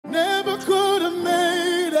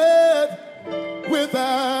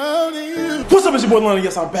boy London.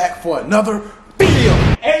 Yes, I'm back for another video.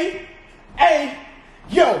 Hey,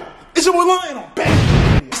 yo, it's your boy London. I'm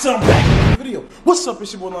back. Yes, I'm back for another video. What's up?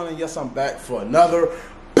 It's your boy London. Yes, I'm back for another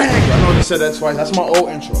banger. I know they said that twice. That's my old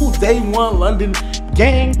intro. Ooh, Day One London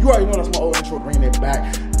gang. You already know that's my old intro. Bringing it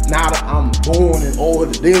back. Now that I'm born and old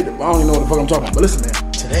and dead, I don't even know what the fuck I'm talking about. But listen,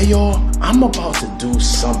 man. Today, y'all, I'm about to do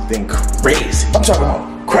something crazy. I'm talking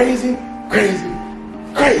about crazy.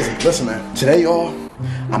 Listen, man. Today, y'all,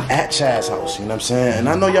 I'm at Chaz's house, you know what I'm saying? And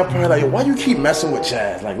I know y'all probably like, why you keep messing with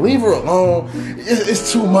Chaz? Like, leave her alone.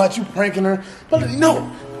 It's too much. You pranking her. But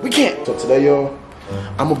no, we can't. So today, y'all,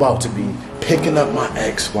 I'm about to be picking up my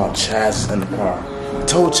ex while Chaz is in the car. I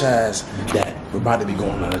told Chaz that we're about to be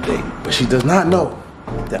going on a date, but she does not know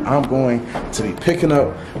that I'm going to be picking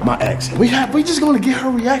up my ex. We just going to get her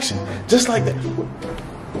reaction, just like that.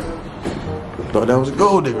 Thought that was a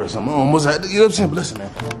gold digger or something. I almost had to, you know what I'm saying? But listen, man,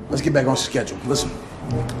 let's get back on schedule. Listen,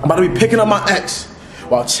 I'm about to be picking up my ex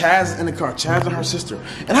while Chaz is in the car, Chaz and her sister.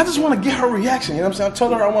 And I just want to get her reaction, you know what I'm saying? I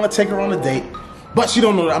told her I want to take her on a date, but she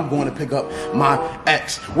don't know that I'm going to pick up my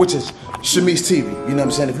ex, which is Shamice TV. You know what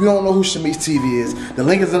I'm saying? If you don't know who Shamice TV is, the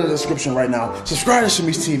link is in the description right now. Subscribe to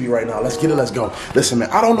Shamice TV right now. Let's get it, let's go. Listen, man,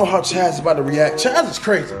 I don't know how Chaz is about to react. Chaz is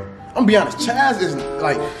crazy. I'm gonna be honest, Chaz is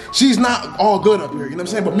like, she's not all good up here, you know what I'm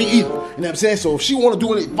saying? But me either, you know what I'm saying? So if she wanna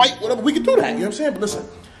do any fight, whatever, we can do that, you know what I'm saying? But listen,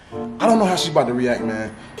 I don't know how she's about to react,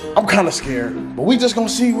 man. I'm kinda scared, but we just gonna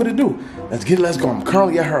see what it do. Let's get it, let's go. I'm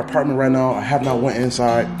currently at her apartment right now. I have not went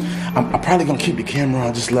inside. I'm probably gonna keep the camera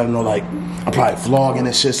on, just let her know, like, I'm probably vlogging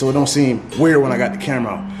and shit, so it don't seem weird when I got the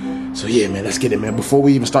camera out. So yeah, man, let's get it, man. Before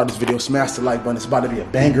we even start this video, smash the like button. It's about to be a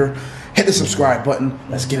banger. Hit the subscribe button.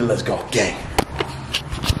 Let's get it, let's go, gang.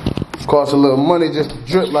 Costs a little money just to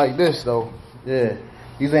drip like this, though. Yeah,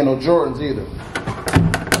 these ain't no Jordans either.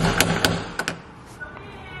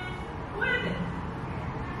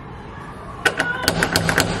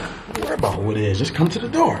 Don't worry about who it is. Just come to the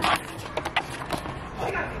door.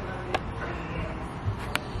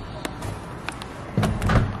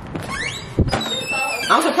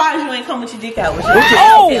 I'm surprised you ain't come with your dick out.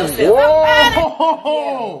 Oh!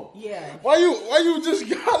 Yeah. Why you just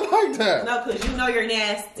got like that? No, cause you know you're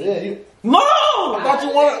nasty. Yeah, you. Move! I thought you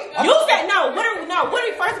wanted. You said no.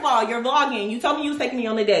 First of all, you're vlogging. You told me you was taking me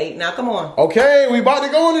on a date. Now come on. Okay, we about to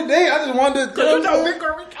go on a date. I just wanted to. Cause you know big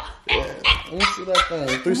girl. Yeah. Let me see that thing.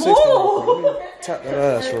 360. Tap that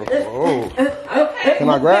ass real quick. Oh. Can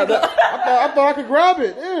I grab that? I thought I could grab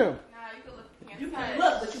it. Damn. You can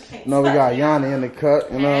look, but you can't. No, we got Yanni in the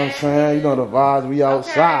cut. You know what I'm saying? You know the vibes. We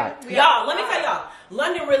outside. Okay. Y'all, let me tell y'all.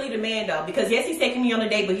 London really the man though, because yes, he's taking me on a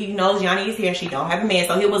date, but he knows Yanni is here. She don't have a man,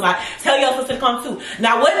 so he was like, "Tell your sister to come too."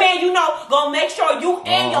 Now, what man you know gonna make sure you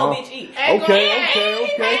and your bitch eat? Okay. He gonna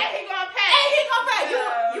pay.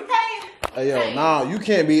 You paying? Hey yo, nah, you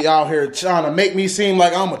can't be out here trying to make me seem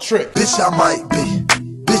like I'm a trick. Bitch, I might be.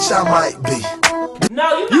 Bitch, I might be.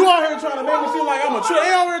 No, you out here trying to make me seem like I'm a trick.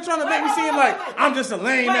 They out here trying to make me seem like I'm just a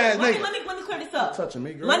lame ass nigga. Let me clear this up. Touching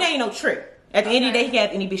me, girl. London ain't no trick. At the end of the day, he can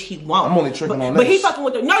have any bitch he wants. I'm only tricking on this. But he fucking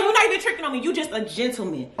with the. No, you're not even tricking on me. You just a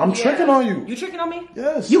gentleman. I'm tricking on you. You tricking on me?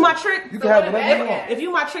 Yes. You my trick? You can have whatever you want. If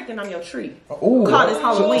you my trick, then I'm your treat. Ooh. Call this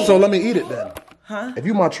Halloween. So let me eat it then. Huh? If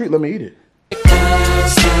you my treat, let me eat it.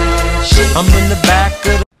 I'm in the back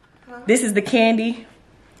of This is the candy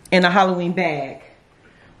in a Halloween bag.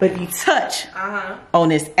 But if you touch on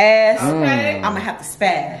this ass, I'm gonna have to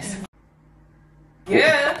spaz.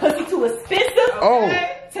 Yeah. Pussy too expensive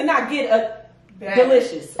to not get a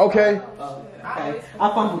delicious. Okay. Okay.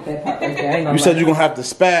 I'll fumble with that part right there. You said you're gonna have to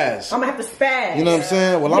spaz. I'm gonna have to spaz. You know what I'm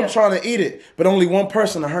saying? Well, I'm trying to eat it, but only one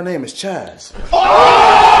person, and her name is Chaz.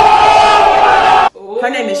 Her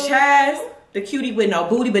name is Chaz, the cutie with no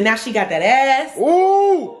booty, but now she got that ass.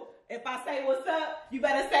 Ooh! If I say what's up, you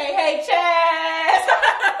better say, hey, Chaz.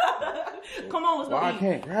 Come on, what's up? Why I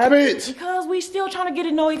can't grab it? Because we still trying to get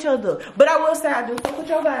to know each other. But I will say, I do fuck with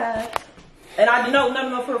your vibe. And I do no,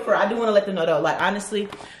 for I do want to let them know, though. Like, honestly,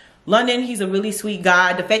 London, he's a really sweet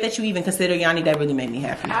guy. The fact that you even consider Yanni, that really made me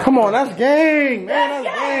happy. Come on, that's gang, man.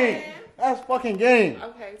 That's gang. That's fucking game.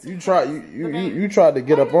 Okay. You tried to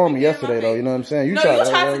get up on me yesterday though. You know what I'm saying? You tried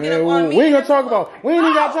to get up on me. We ain't gonna talk about. We ain't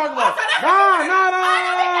even gotta talk about. Nah.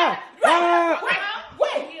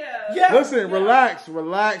 Wait. Yeah. Listen, relax,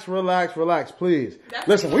 please.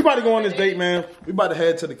 Listen, we about to go on this date, man. We about to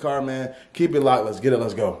head to the car, man. Keep it locked. Let's get it.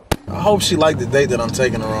 Let's go. I hope she liked the date that I'm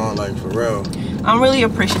taking her on, like for real. I'm really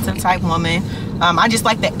appreciative type woman. I just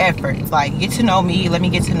like the effort. Like, get to know me, let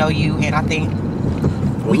me get to know you, and I think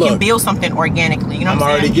we can build something organically. You know what I'm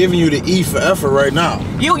saying? I'm already giving you the E for effort right now.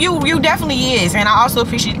 You definitely is, and I also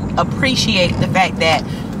appreciate the fact that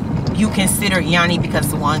you consider Yanni,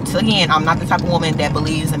 because once again, I'm not the type of woman that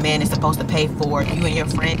believes a man is supposed to pay for you and your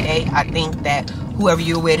friend date. I think that whoever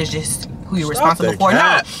you're with is just who you're responsible for.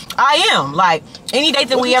 No, I am. Like, any date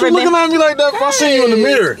that we ever been. Looking at me like that if I see you in the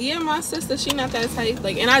mirror. Yeah, my sister, she not that type.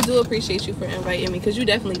 Like, and I do appreciate you for inviting me, because you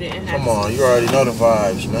definitely didn't have Come on, you already know the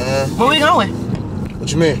vibes, man. Where we going? What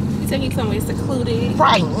you mean? You taking somewhere secluded.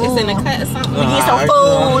 Right. It's in a cut or something. We get some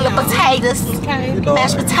food, the potatoes, Okay. You know,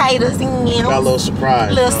 mashed potatoes, and you know. got a little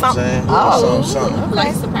surprise. Little you know what I'm something. saying? Oh. Something. I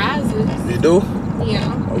like surprises. You do?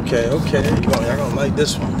 Yeah. Okay. Y'all gonna like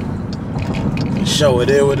this one. Show it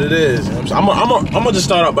is what it is. You know what I'm gonna just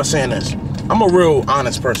start out by saying this. I'm a real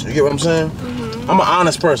honest person. You get what I'm saying? I'm an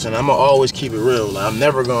honest person. I'm gonna always keep it real. Like, I'm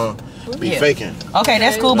never gonna be faking. Okay,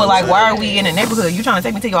 that's cool, but like, why are we in the neighborhood? You trying to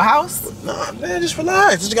take me to your house? Nah, man, just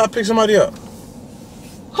relax. Just gotta pick somebody up.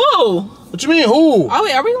 Who? What you mean, who? Oh,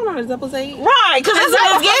 wait, are we going on a double date? Right, because it's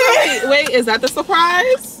Thanksgiving. Wait, is that the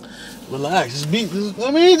surprise? Relax. Just wait. Look,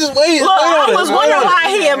 I was wondering why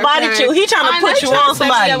he invited you. He trying to put you on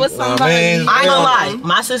somebody. I ain't gonna lie.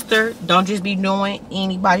 My sister don't just be knowing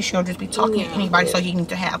anybody. She don't just be talking to anybody. So you need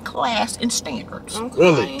to have class and standards. Okay.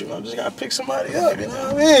 Really? I just gotta pick somebody up. You know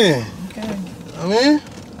what I mean? Okay. I mean?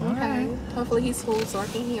 Okay. Hopefully he's full so I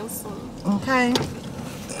can heal some. Okay.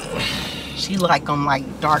 She like them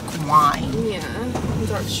like dark wine. Yeah.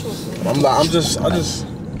 Dark chocolate.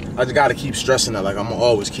 I just gotta keep stressing that. Like, I'm gonna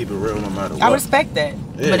always keep it real no matter what. I respect that.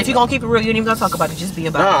 Yeah. But if you're gonna keep it real, you ain't even gonna talk about it. Just be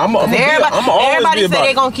about it. Everybody say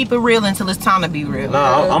they're gonna keep it real until it's time to be real.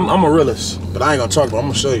 Nah, I'm a realist. But I ain't gonna talk about it. I'm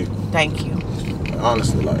gonna show you. Thank you.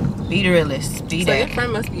 Honestly, like. Be the realist. Be so that. your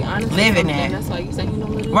friend must be honest. Living that. That's why you say you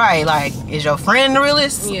don't live it. Right, like, is your friend the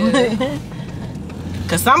realist? Yeah.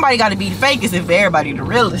 Cause somebody gotta be the fakest if everybody the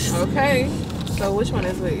realist. Okay. So which one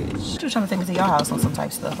is which? You trying to take me to your house on some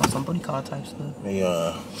type stuff, on some booty call type stuff. They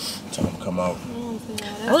tell them to come out.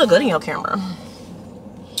 I look good in your camera.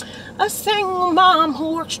 A single mom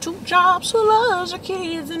who works 2 jobs, who loves her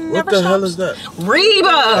kids and never stops. What the hell is that?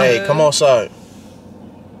 Reba! Hey, come outside.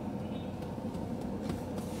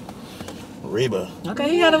 Reba.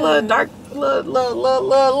 Okay, you got a little dark,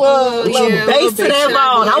 little Yeah, bass to that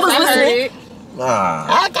bone. I was listening.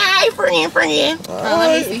 Nah. Okay, friend. Let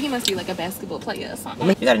me see. He must be like a basketball player or something.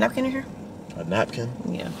 You got a napkin in here? A napkin?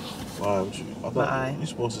 Yeah. Why? I thought you're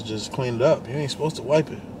supposed to just clean it up. You ain't supposed to wipe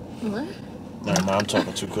it. What? Nah, I'm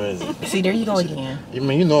talking too crazy. See, there you go again. You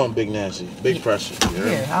mean, you know I'm big Nancy. Big pressure.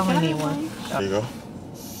 Here, I only need one. There you go.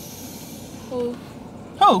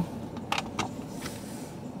 Who?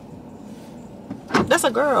 That's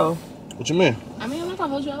a girl. What you mean? I mean, I'm not gonna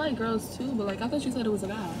hold you. I like girls too, but like I thought you said it was a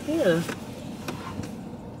guy. Yeah.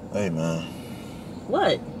 Hey, man.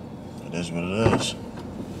 What? It is what it is.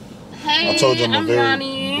 Hey, I told you I'm a very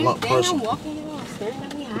Yanni. blunt person. Damn, walking in, staring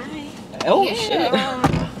at me. Hi. Oh, Yeah. shit.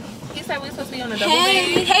 He said we supposed to be on a double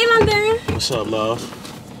date. Hey, London. What's up, love?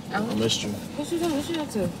 I missed you. What you doing? What you up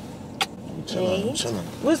to? I'm chilling. I'm chilling.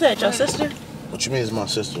 What's that, your sister? What you mean is my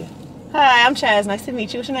sister? Hi, I'm Chaz. Nice to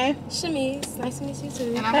meet you. What's your name? Shamiz. Nice to meet you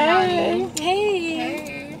too. And I'm Hey. Yanni.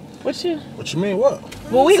 Hey. What's you? What you mean? What?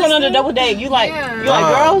 Well, we going on a double date. You like you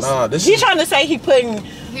like girls? Nah, this He is... trying to say he putting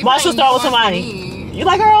my sister on with somebody. You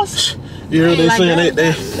like girls? You hear they like saying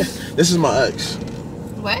they this is my ex.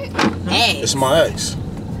 What? Hey. This is my ex. I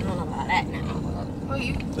don't know about that now. Who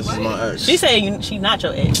you? This is my ex. She said she not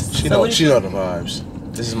your ex. She know the vibes.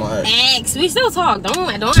 This is my ex. Ex. We still talk. Don't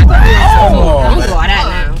act like Come on, don't man. go all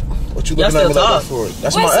that now. What you looking at me like that for?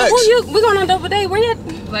 That's my ex. We going on a double date? Where you?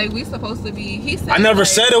 Like we supposed to be. He said. I never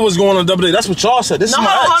said it was going on a double date. That's what y'all said. This is my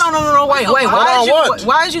ex. No, wait. What?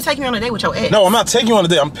 Why is you taking me on a date with your ex? No, I'm not taking you on a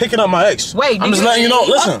date. I'm picking up my ex. Wait, I'm just letting you know.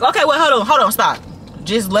 Listen. Okay, well, hold on, stop.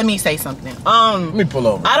 Just let me say something. Let me pull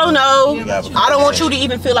over. I don't know. Yeah, I don't want you to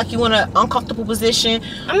even feel like you in an uncomfortable position.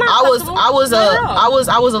 I'm not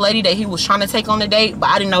I was a lady that he was trying to take on a date, but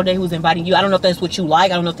I didn't know that he was inviting you. I don't know if that's what you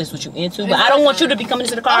like. I don't know if that's what you into, but I don't want you to be coming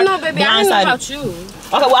into the car. Oh no, baby, I don't know about you. Okay,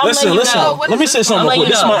 well, I'm listen. Let me say something real quick.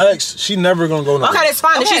 This is my ex. She never gonna go nowhere. Okay, that's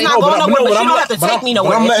fine. If she's not going nowhere, but you don't have to take me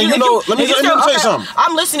nowhere. Let me tell you something.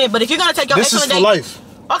 I'm listening, but if you're gonna take your ex on a date, this is for life.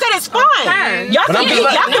 Okay, that's fine. Y'all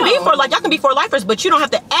can be for lifers, but you don't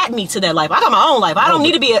have to add me to that life. I got my own life. I don't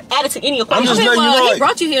need to be added to any equation. I'm just letting you know. He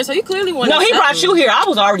brought you here, so you clearly want. No, he brought you here. I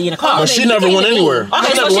was already in the car. But she never went anywhere.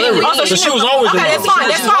 Okay, so she was always around. Okay, that's fine.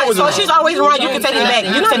 That's fine. So she's always around. You can take me back.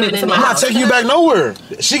 You can take me to my house. I'm not taking you back nowhere.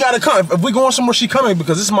 She gotta come. If we going somewhere, she coming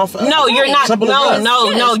because this is my family. No, you're not. No.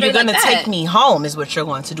 You're gonna like take me home. Is what you're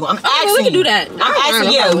going to do. I'm asking. We can do that. I'm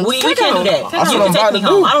asking. Yeah, we can do that. You can take me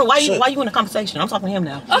home. I don't. Why you in the conversation? I'm talking to him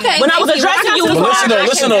now. Okay. When I was addressing you,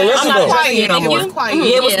 listen though. I'm not quiet no more. It was quiet.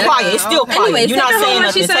 Yeah, it was quiet. It's still quiet. Anyways, You're not saying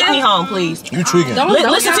nothing. said. Take me home, please. You tweaking.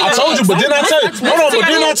 Listen to your I told you, but didn't I tell you? Hold on, but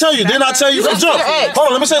didn't I tell you? Didn't I tell you from jump? Hold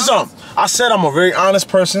on, let me say something. I said I'm a very honest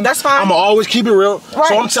person. That's fine. I'ma always keep it real. Right.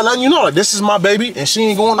 So I'm telling you, like, this is my baby, and she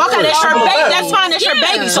ain't going nowhere. Okay, that's your Simple as baby. that. That's fine. That's your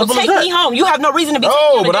baby. So Simple as take that. me home. You have no reason to be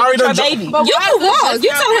Oh, taking but I already your done baby. You can walk.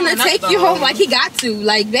 You tell him to take you home like he got to.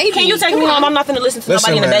 Like, baby. Can you take me home? I'm not gonna listen to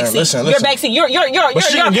nobody in the backseat. Listen. You're backseat. You're a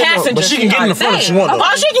passenger. But she can get in the front if she want though.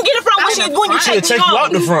 Oh, she can get in front when you She'll take me take you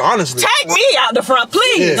out home. the front, honestly. Take me out the front,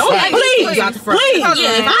 please. Yeah, Please.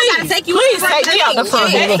 Yeah, if I gotta take you Please take me out the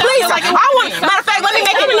front. Please. I want. Matter of fact, let me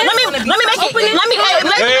make it.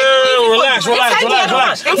 Relax. No, okay,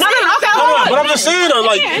 but I'm just saying though,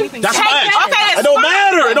 like, that's my ex. Okay, it don't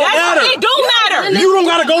matter. It don't matter. It do matter. You don't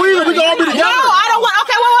gotta go either. We can all be together. No, I don't want.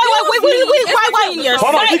 Okay, wait.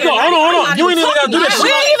 Hold on. You ain't even gotta do this. We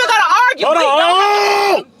ain't even gotta argue. Hold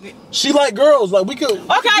on. She like girls. Like we could.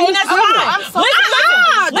 Okay, and that's fine. Listen.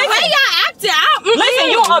 The way y'all acted out. Listen,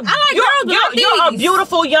 you're a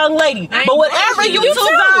beautiful young lady. But whatever you two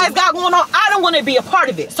guys got going on, I don't want to be a part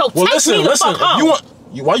of it. So take me the fuck home. You want?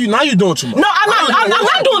 Why you now? You doing too much? No, I'm not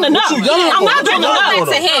doing enough. I'm not doing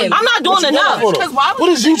enough. To him. I'm not doing enough.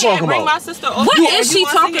 What is you talking about? What is she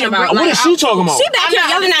talking about? What is she talking about? She back here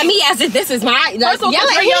yelling at me as if this is my. Like, yell at him.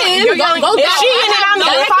 If she in it, I'm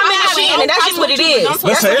in it. If I'm in it, she in it. That's just what it is.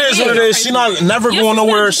 Listen, it is what it is. She not never going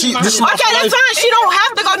nowhere. This is my Okay, that's life. fine. She don't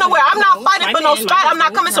have to go nowhere. I'm not fighting for no spot. I'm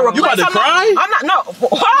not coming to replace. You about to cry? I'm not. No.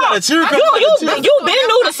 got a tear coming. You been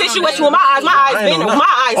through the situation with my eyes. My eyes been.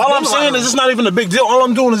 All I'm saying is it's not even a big deal. All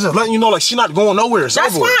I'm doing is just letting you know, like, she's not going nowhere. It's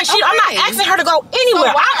That's over. fine. I'm not asking her to go anywhere.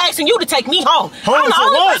 I'm asking you to take me home. Home I'm the for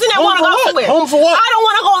only what? person that want to go somewhere. Home for what? I don't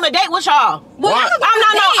want to go on a date with y'all. What? I'm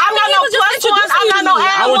not no plus one. I'm not no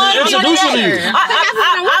add I was one. just introducing you.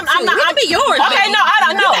 I'm not. It be yours. Okay, no, I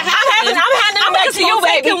don't know. I'm handing them back to you,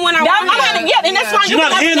 baby. Yeah, and that's fine. You're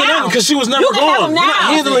not handing them because she was never You can have them gone. You're not now.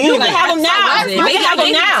 handling You anything. can have them now. You can have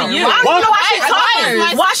them now. I don't know why she's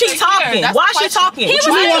talking. Why she's talking? Why she's talking? What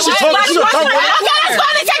you mean why she's talking? She's not talking. Okay, that's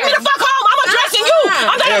fine. They take me the fuck home. I'm addressing you.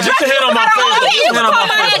 I'm gonna address Get your hand on my face. Get your hand on my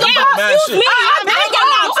face. You talking mad shit. You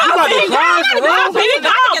about to cry for real?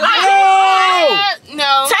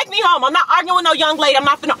 No. Take me home. I'm not arguing with no young lady. I'm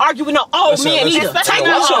not finna argue with no old man either. Take me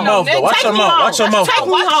home. Watch your mouth, though. Watch your mouth. Watch your mouth. Take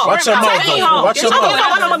me home. Watch your mouth, Take me though. home. Watch your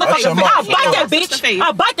mouth. Watch your mouth. I'll bite that bitch.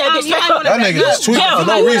 I'll bite that bitch. That nigga is tweaking for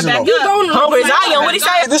no reason, though. Hungry as I am. What he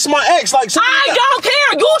say? This is my ex. Like, I don't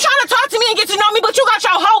care. You trying to talk to me and get to know me, but you got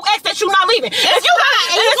your whole ex that you not leaving. If you got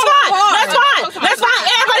it, it's fine. That's fine. That's fine.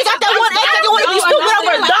 Everybody got that one ex that you want to be stupid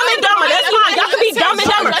over. Dumb and dumber. That's fine. Y'all can be dumb and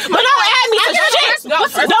dumber. But don't add me to shit.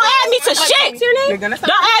 Don't add me to shit.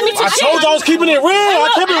 Don't add me to shit. I told you I was keeping it real. I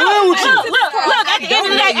kept it real with you. Look, at the end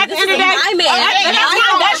of the day, that's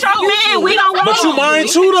your man. We don't want. But you mine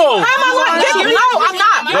too, though. How am I going? No, I'm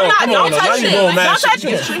not. Don't touch me. Don't touch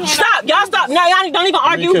me. Stop. Y'all stop. Now y'all don't even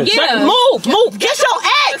argue. Move. Get your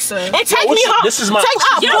ex and take me home. This is my. Take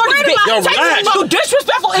Yo, relax. You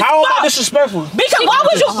disrespectful. How am I disrespectful? Because why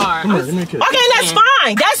would you? Okay, that's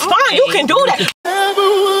fine. That's fine. You can do that. Never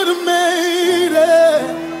would have made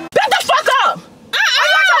it. Back the fuck up.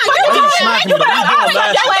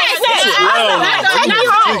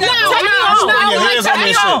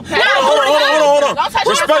 Hold on.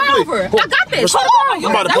 Respectfully. I got this. I'm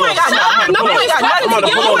about to pull up.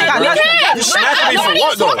 You smacking me for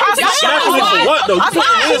what, though? You smacking me for what, though? You put your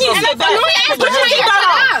hands on me. Get the fuck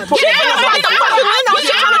out.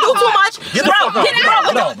 Bro. Get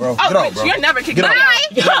out, bro. You're never kicking out. I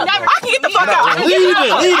can get the fuck out. Leave it.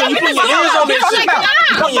 You put your hands on me. You put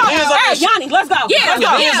your hands on me. Hey, Yanni, let's go. Yeah, Put your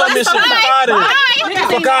hands on me. Fuck out of here.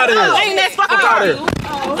 Fuck out of here.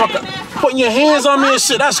 Fuck out. Putting your hands on me and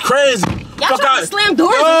shit. That's crazy. Y'all trying to slam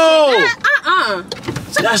doors Yo. and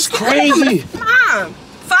shit. That's crazy. Fuck.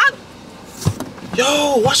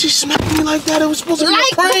 Yo, why she smacking me like that? It was supposed to be a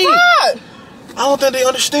Like, prank. I don't think they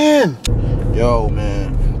understand. Yo,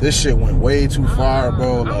 man, this shit went way too far,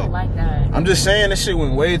 bro. I don't like that. I'm just saying this shit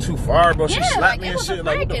went way too far, bro. She slapped me and shit.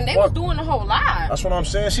 Like, what the they fuck? was doing the whole lot. That's what I'm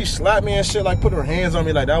saying. She slapped me and shit, like put her hands on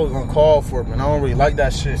me like that was uncalled for, man. I don't really like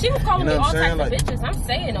that shit. She was calling you know me what all I'm saying? types of bitches. I'm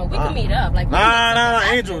saying though, we can meet up. Like, Nah,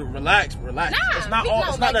 Angel, relax. Nah, it's not we all. don't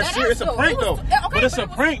It's not like that that. serious. It's a That's prank cool. though. Okay, But it's but a it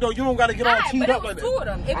was- prank though. You don't gotta get all teed up like two of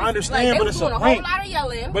them. that. I understand, like, but it's a doing prank. a whole lot of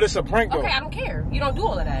yelling. But it's a prank though. Okay, I don't care. You don't do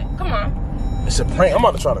all of that. Come on. It's a prank. I'm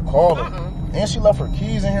about to try to call her. And she left her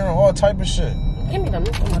keys in here and all type of shit. Give me them.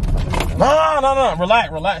 No.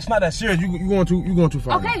 Relax. It's not that serious. You going too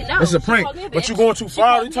far. Okay, no. It's a She prank. called me a But bitch. you going too She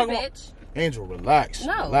far. called You talking me a about? bitch. Angel, relax.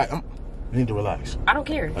 No. Relax. You need to relax. I don't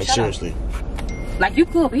care. Like Shut seriously. up. Like, you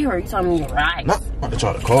could be her. You telling me you're right. Nah, I'm about to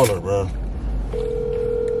try to call her, bro.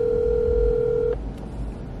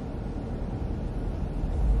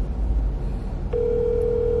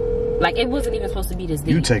 Like, it wasn't even supposed to be this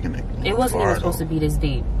deep. You taking it. It wasn't even supposed to be this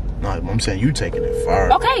deep. No, I'm saying you taking it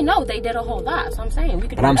far. Okay, no, they did a whole lot. So I'm saying we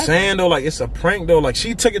could. But I'm saying though, like, it's a prank though. Like,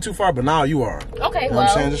 she took it too far, but now you are. Okay, you know well, what I'm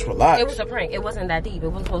saying, just relax. It was a prank. It wasn't that deep. It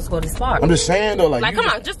wasn't supposed to go this far. I'm just saying though, like, come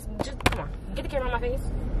on, just come on, get the camera on my face.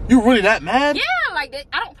 You really that mad? Yeah, like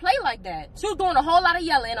I don't play like that. She was doing a whole lot of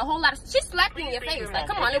yelling, a whole lot of. She slapped me in your face. Like,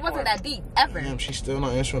 come on, it wasn't that deep ever. Damn, she's still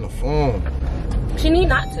not answering the phone. She need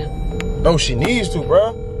not to. No, she needs to,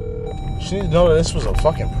 bro. She needs to know that this was a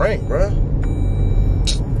fucking prank, bro.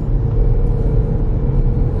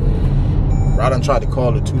 I done tried to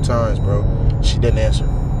call her 2 times, bro. She didn't answer.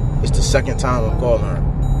 It's the 2nd time I'm calling her.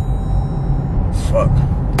 Fuck.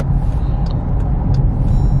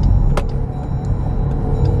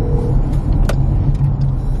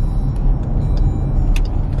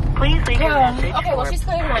 Please leave your message. Okay, well, she's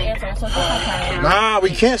clearly not answering, so just Nah,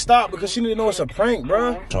 we can't stop because she need to know it's a prank,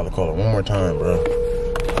 bro. Try to call her one more time, bro.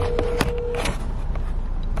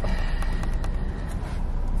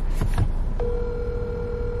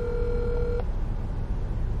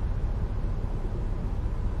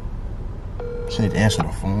 She need to answer the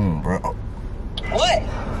phone, bro. What?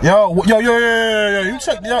 Yo, you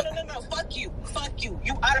check. No, fuck you.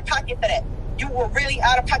 You out of pocket for that. You were really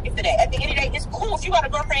out of pocket for that. At the end of the day, it's cool if you got a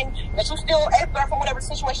girlfriend that you still, ex-girlfriend, whatever the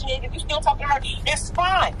situation is, if you still talking to her, that's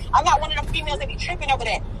fine. I'm not one of them females that be tripping over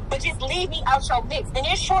that. But just leave me out your mix. And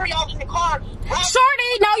there's Shorty all in the car. Shorty,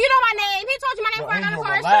 no, you know my name. He told you my name before I got in the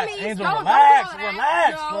car. Relax, Angel,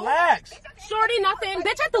 relax. Shorty, nothing.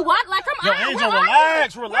 Bitch, at the what? Like, come on. Angel,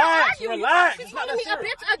 relax. She's calling me a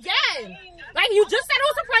bitch again. Like, you just said it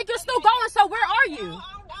was a prank. You're still going, so where are you?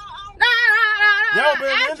 Yo,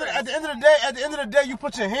 man, at the end of the day, you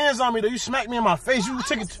put your hands on me, though. You smacked me in my face. You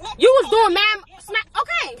took it. You was doing smack.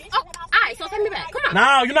 Okay. Oh, all right, so take me back. Come on.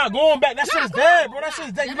 No, you're not going back. That shit is dead, bro. That shit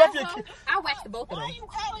is dead. You left your keys. I waxed both of them. Why are you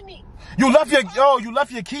calling me? You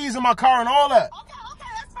left your keys in my car and all that. Okay,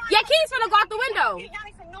 that's fine. Your keys finna go out the window.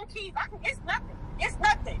 No keys. It's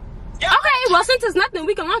nothing. Okay, well, since it's nothing,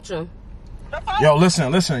 we can launch them. Yo,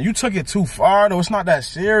 listen. You took it too far, though. It's not that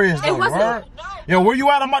serious, though, bro. Yo, where you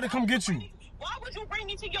at? I'm about to come get you. Why would you bring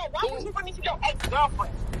me to your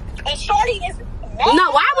ex-girlfriend? And Shorty is mad.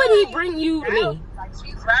 No, why would he bring you to me?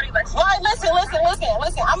 She's rowdy, like, right, listen.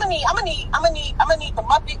 I'ma need the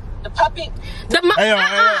Muppet, the puppet.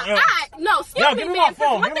 No, excuse me, man.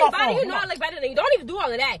 One thing about you know I look better than you. Don't even do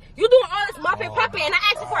all of that. You doing all this Muppet puppet, and I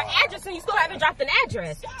asked you for an address, and you still haven't dropped an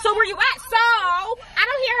address. So where you at? So I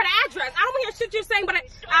don't hear the address. I don't hear shit you're saying, but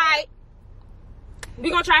we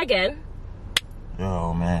gonna try again.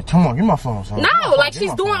 Yo, man, come on, give me my phone, son. No, like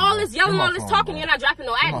she's doing all this yelling, all this talking, you're not dropping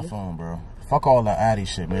no addy. Give my phone, bro. Fuck all that addy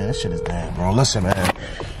shit, man. This shit is dead, bro. Listen, man.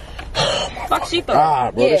 Fuck she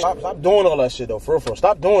thought. Bro. Yeah. Stop doing all that shit, though. For real.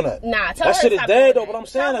 Stop doing that. Nah, tell her shit is dead, though. But I'm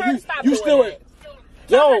saying, like, you still.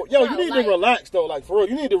 Yo, you need to relax, though. Like, for real,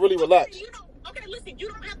 you need to really relax. Okay, listen, you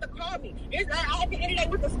don't have to call me. At the end of the day,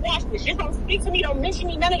 we can squash this. Just don't speak to me, don't mention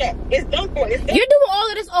me, none of that. It's done for. You're doing all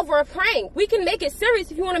of this over a prank. We can make it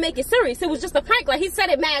serious if you want to make it serious. It was just a prank, like he said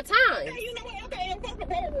it mad times. Okay, you know what?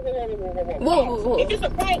 Whoa. If it's a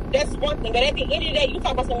prank, that's one thing. But at the end of the day, you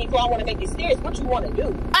talk about something, so I want to make it serious. What you want to do?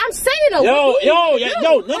 I'm saying though. Yo,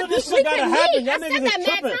 none of this shit gotta happen. Y'all niggas is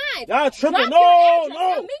tripping. Y'all tripping. No.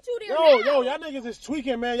 Yo, y'all niggas is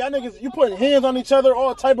tweaking, man. Y'all niggas, you putting hands on each other,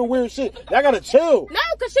 all type of weird shit. Y'all gotta chill. No,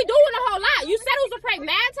 because she doing a whole lot. You said it was a prank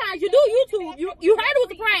mad times. You do YouTube. You heard it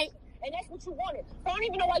was a prank. And that's what you wanted. So I don't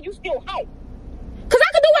even know why you still hype. Because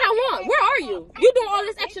I can do what I want. Where are you? You doing all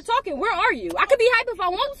this extra talking. Where are you? I could be hype if I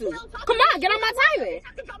want to. Come on, get on my timing.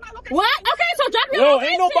 What? Okay, so drop your location.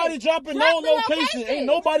 Ain't nobody dropping no location. Ain't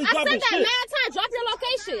nobody dropping shit. I said that mad time. Drop your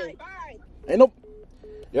location. Ain't no...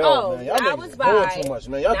 Yo, man, y'all niggas doing too much,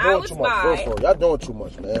 man. Y'all doing too much. Y'all doing too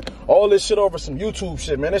much, man. All this shit over some YouTube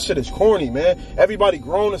shit, man. That shit is corny, man. Everybody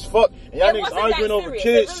grown as fuck. And y'all niggas arguing over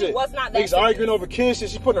kids shit. Niggas arguing over kids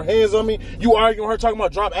shit. She putting her hands on me. You arguing with her talking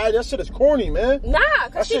about drop ad. That shit is corny, man. Nah,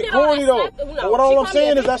 that shit corny, though. But all I'm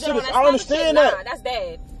saying is that shit is... I understand that. Nah, that's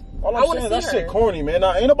dead. All I'm saying is that shit corny, man.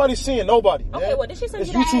 Nah, ain't nobody seeing nobody, man. Okay, well, did she send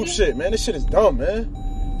you that? It's YouTube shit, man. This shit is dumb, man.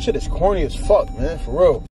 Shit is corny as fuck, man. For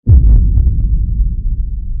real.